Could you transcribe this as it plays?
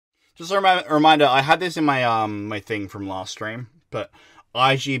Just a reminder, I had this in my my thing from last stream, but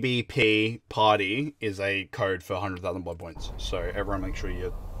IGBP party is a code for 100,000 blood points. So everyone make sure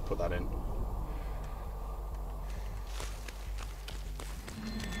you put that in.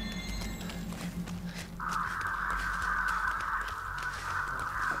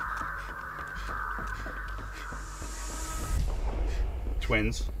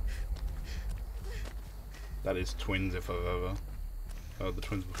 Twins. That is twins if I've ever heard the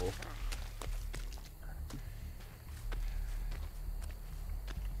twins before.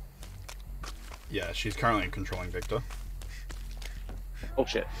 Yeah, she's currently controlling Victor. Oh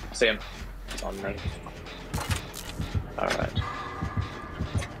shit, I see him. He's on me. Alright.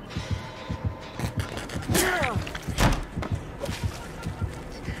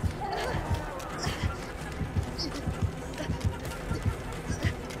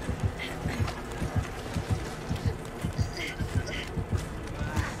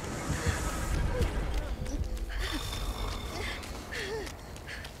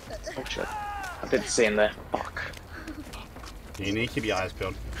 Oh shit. I didn't see him there. Fuck. You need to keep your eyes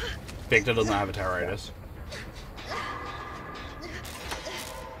peeled. Victor doesn't have a terroritis.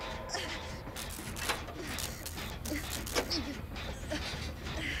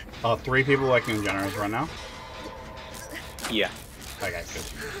 Are 3 people working in generators right now? Yeah. Okay, good.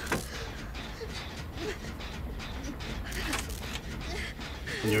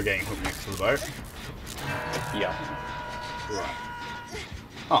 And you're getting hooked next to the boat? Yeah. Right.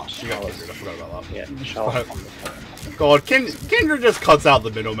 Oh, you got Kindred, I forgot about that. Yeah, Charlotte on the phone. God, Kindred just cuts out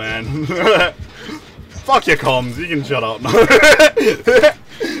the middleman. Fuck your comms, you can shut up.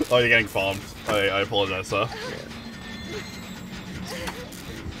 Oh, you're getting farmed. I apologize, sir.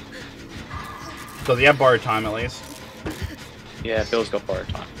 Does he have borrowed time at least? Yeah, Bill's got borrowed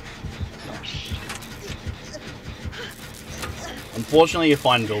time. Oh, shit. Unfortunately, you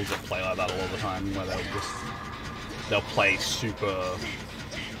find builds that play like that all the time, where they'll play super,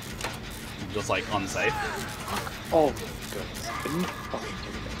 just like unsafe. Oh, good.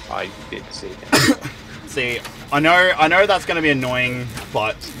 I did see it. See, I know that's going to be annoying,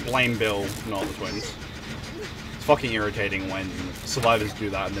 but blame Bill, not the twins. It's fucking irritating when survivors do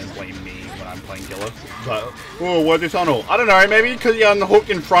that and then blame me when I'm playing killer. But, oh, where'd you tunnel? I don't know, maybe because you're unhooked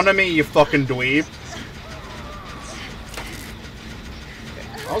in front of me, you fucking dweeb.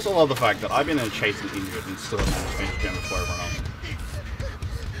 I also love the fact that I've been in a chase and injured and still haven't managed to finish the game before everyone else.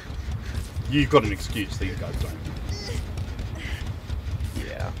 You've got an excuse, these guys don't.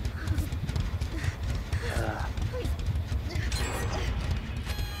 Yeah.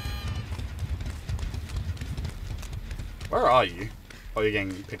 Where are you? Oh, you're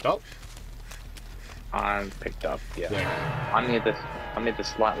getting picked up? I'm picked up, yeah. I'm near the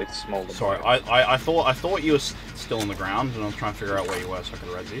slightly smaller Sorry, boat. I thought you were still on the ground, and I was trying to figure out where you were so I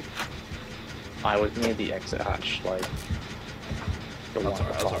could res you. I was near the exit hatch, like the one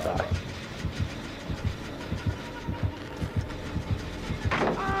That's alright.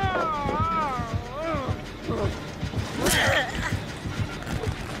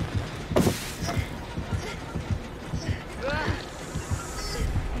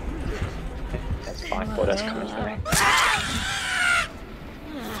 That's fine, boy, that's coming for me.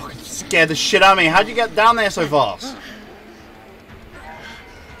 Fucking scared the shit out of me. How'd you get down there so fast?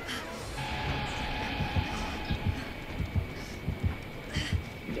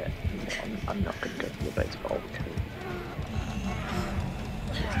 Yeah, I'm not gonna go for the baseball because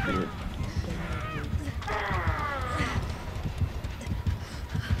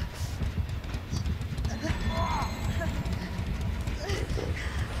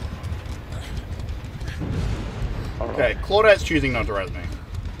Okay, Claudette's choosing not to res me.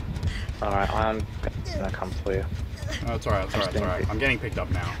 Alright, I'm gonna come for you. Oh, it's alright, it's alright. I'm getting picked up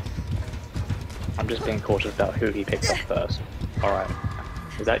now. I'm just being cautious about who he picks up first. Alright.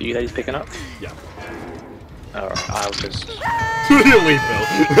 Is that you that he's picking up? Yeah. Alright, I'll just... Leave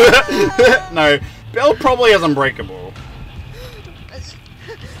Bill. No, Bill probably is unbreakable.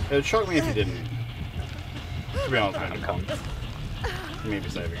 It would shock me if he didn't. To be honest with you. Maybe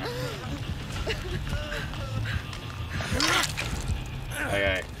saving it.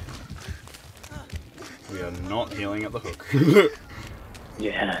 Okay. We are not healing at the hook.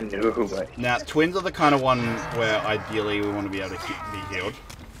 Yeah, no way. Now, twins are the kind of one where ideally we want to be able to be healed.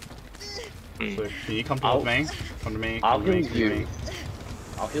 So, can you come towards me? Come to me. I'll Come to me. heal you.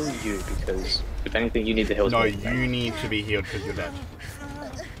 I'll heal you because if anything, you need to heal. No, you need to be healed because you're dead.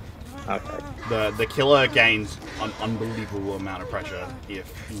 Okay. The killer gains an unbelievable amount of pressure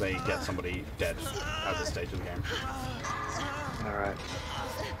if they get somebody dead at this stage of the game. Alright.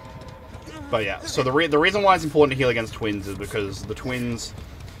 But yeah, so the reason why it's important to heal against twins is because the twins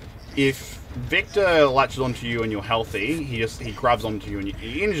if Victor latches onto you and you're healthy, he grabs onto you and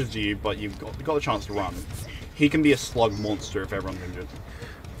he injures you, but you've got the chance to run. He can be a slug monster if everyone's injured.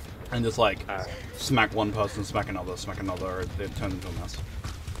 And just like smack one person, smack another, it turns into a mess.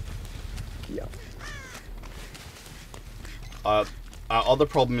 Yeah. Our other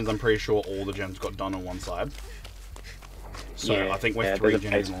problem is I'm pretty sure all the gens got done on one side. So yeah, I think we're 3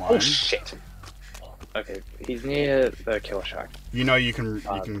 gens in line. Oh shit! Okay, he's near the killer shack. You know you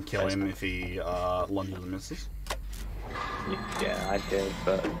can kill him if he lunges and misses. Yeah, I did,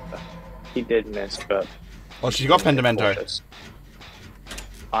 but he did miss. But oh, she's got Pentimento.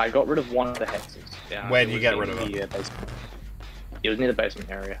 I got rid of one of the hexes. Yeah, where did you get rid of it? It was near the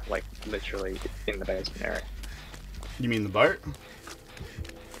basement area, like literally in the basement area. You mean the boat?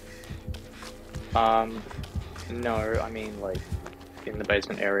 No, I mean like in the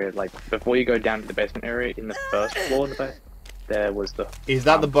basement area, like before you go down to the basement area, in the first floor of the base, there was the... Is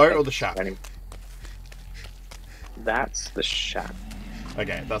that the boat or the shack? That's the shack.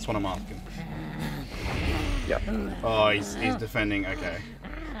 Okay, that's what I'm asking. Yep. Oh, he's defending, okay.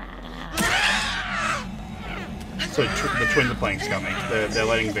 So the twins are playing scummy. They're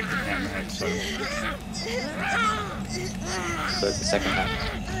letting Victor count the hex, so it's the second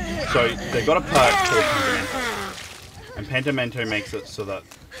hex. So they've got a perk called Pentimento. And Pentimento makes it so that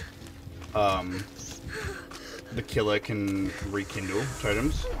the killer can rekindle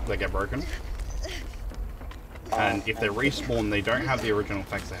totems that get broken. And if they respawn, they don't have the original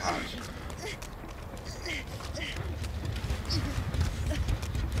effects they had.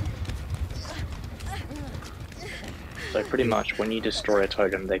 So pretty much, when you destroy a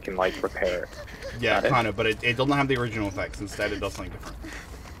totem, they can like repair it. Yeah, kind of, but it doesn't have the original effects. Instead, it does something different.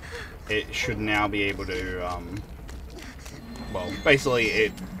 It should now be able to, well, basically,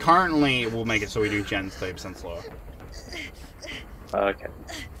 it currently will make it so we do gens 30% slower. Okay.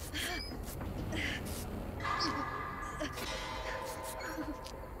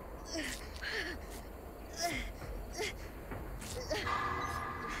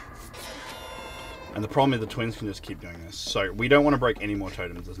 And the problem is the twins can just keep doing this. So we don't want to break any more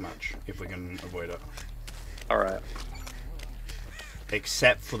totems as much, if we can avoid it. Alright.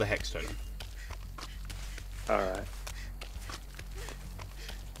 Except for the hex totem. Alright.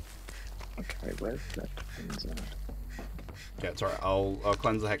 Okay, where's that twins at? Yeah, it's alright. I'll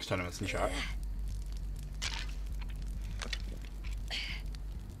cleanse the hex totem, it's in chat.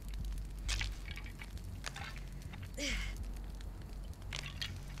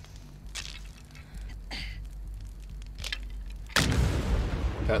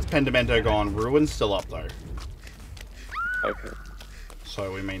 That's Pentimento gone. Ruin's still up though. Okay.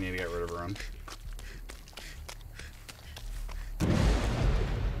 So we may need to get rid of Ruin.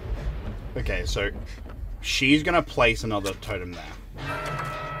 Okay, so she's gonna place another totem there. Yeah,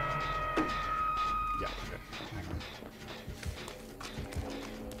 okay. Hang on.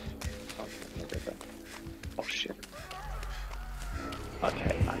 Oh shit.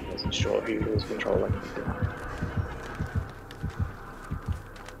 Okay, I wasn't sure who was controlling.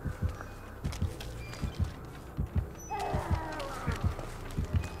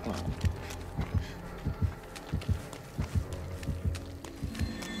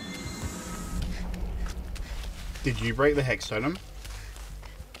 Did you break the hex totem?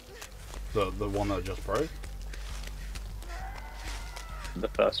 The one that just broke? The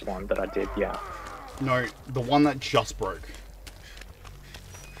first one that I did, yeah. No, the one that just broke.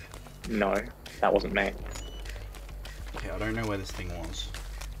 No, that wasn't me. Okay, I don't know where this thing was.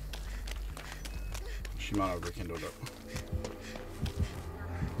 She might have rekindled it.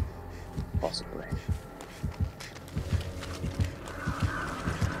 Possibly.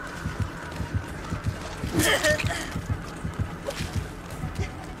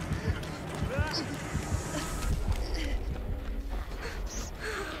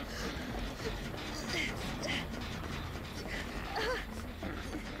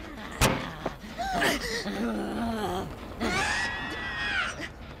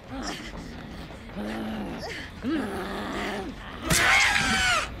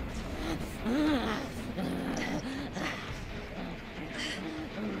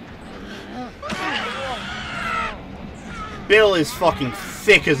 Bill is fucking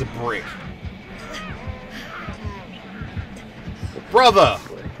thick as a brick. Brother!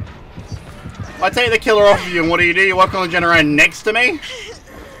 I take the killer off of you and what do? You work on the generator next to me?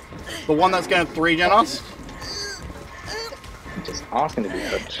 The one that's going to 3-gen us? I'm just asking to be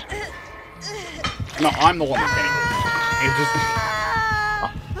hooked. No, I'm the one that's getting hooked.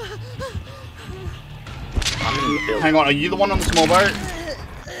 Hang on, are you the one on the small boat?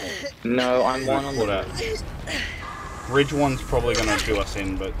 No, I'm one on the boat. Ridge one's probably gonna do us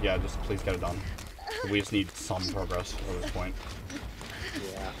in, but yeah, just please get it done. We just need some progress at this point.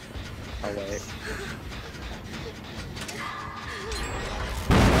 Yeah. I'll wait.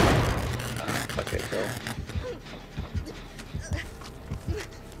 Okay, cool.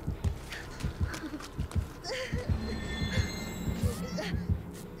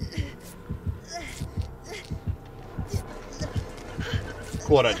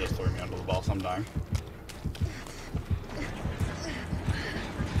 Quarter just threw me under the bus, I'm dying.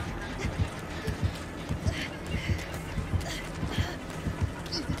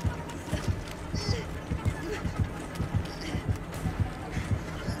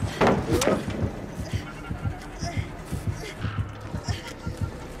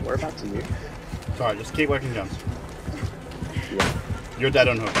 Whereabouts are you? Sorry, just keep working guns. Yeah. You're dead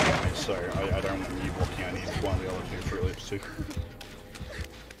on hook anyway, so I don't want you walking. I need one of the other two Fruit Loops too.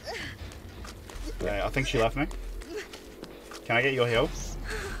 Okay, I think she left me. Can I get your heal?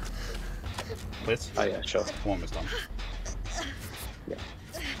 Please? Oh yeah, sure. Almost done. Yeah.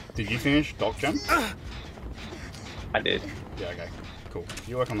 Did you finish Dock Gem? I did. Yeah, okay. Cool.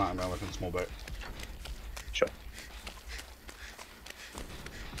 You work on that, I'm gonna work on the small boat. Sure.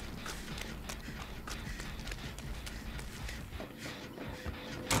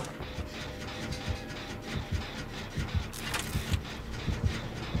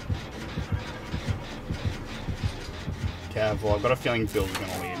 Cav, well, I've got a feeling Bill's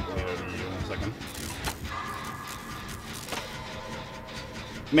gonna lead over you in a second.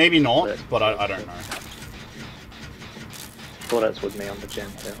 Maybe not, but I don't know. Claudette's with me on the gem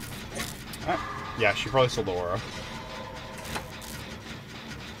too. Yeah, she probably saw the aura.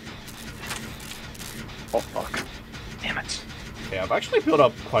 Oh fuck. Damn it. Yeah, I've actually built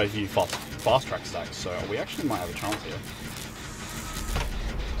up quite a few fast track stacks, so we actually might have a chance here.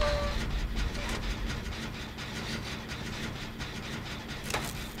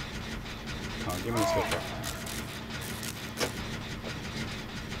 Come on, give me a skill check.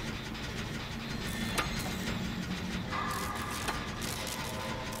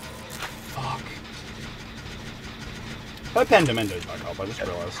 Fuck. My Pentimento's back up, I just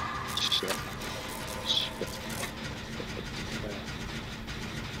realised. Shit.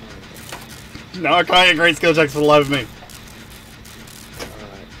 No, I can't get great skill checks for the life of me.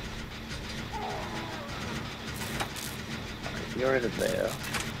 Alright, you're over there.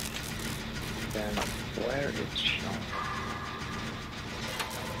 Then where is Sean?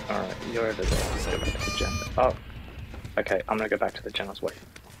 Alright, you're over there. Let's go back to the gem. Oh. Okay, I'm gonna go back to the gem. I was waiting.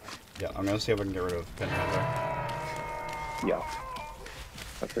 Yeah, I'm gonna see if I can get rid of Pentimento. Yeah.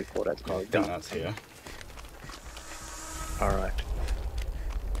 Hopefully Claudette's probably I think done. that's here. Alright.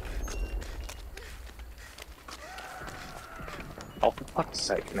 Oh, for fuck's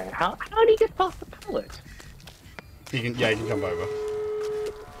sake, man. How do you get past the pallet? You can, yeah, you can jump over.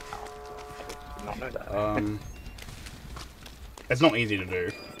 I did not know that. It's not easy to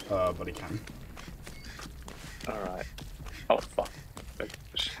do, but he can. Alright. Oh, fuck.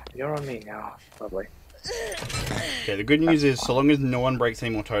 You're on me now. Lovely. Okay, the good news is, so long as no one breaks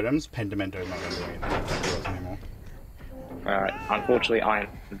any more totems, Pentimento is not going to do anything to us anymore. Alright, unfortunately I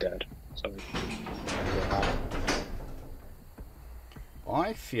am dead. So...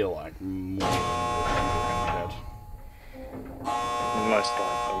 I feel like more than dead. Most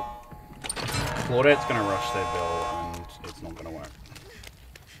likely. Claudette's going to rush their bill, and it's not going to work.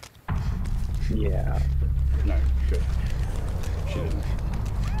 Yeah. No, good. She didn't.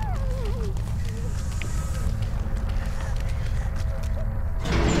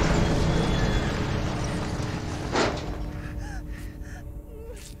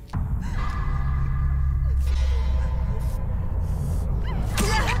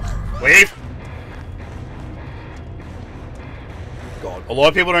 Leave! God, a lot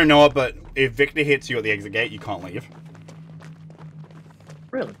of people don't know it, but if Victor hits you at the exit gate, you can't leave.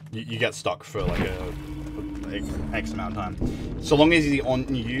 Really? You get stuck for like a X amount of time. So long as he's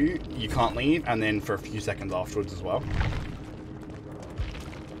on you, you can't leave, and then for a few seconds afterwards as well.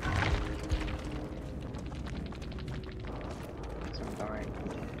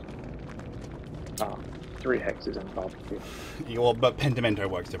 Oh, 3 hexes and barbecue. Yeah, well, but Pentimento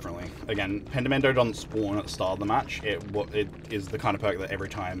works differently. Again, Pentimento doesn't spawn at the start of the match. It is the kind of perk that every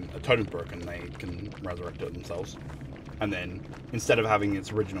time a totem's broken, they can resurrect it themselves. And then, instead of having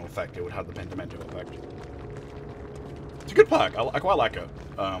its original effect, it would have the Pentimento effect. It's a good perk. I quite like it.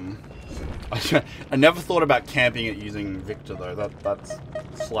 I never thought about camping it using Victor, though. That's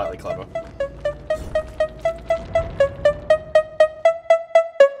slightly clever.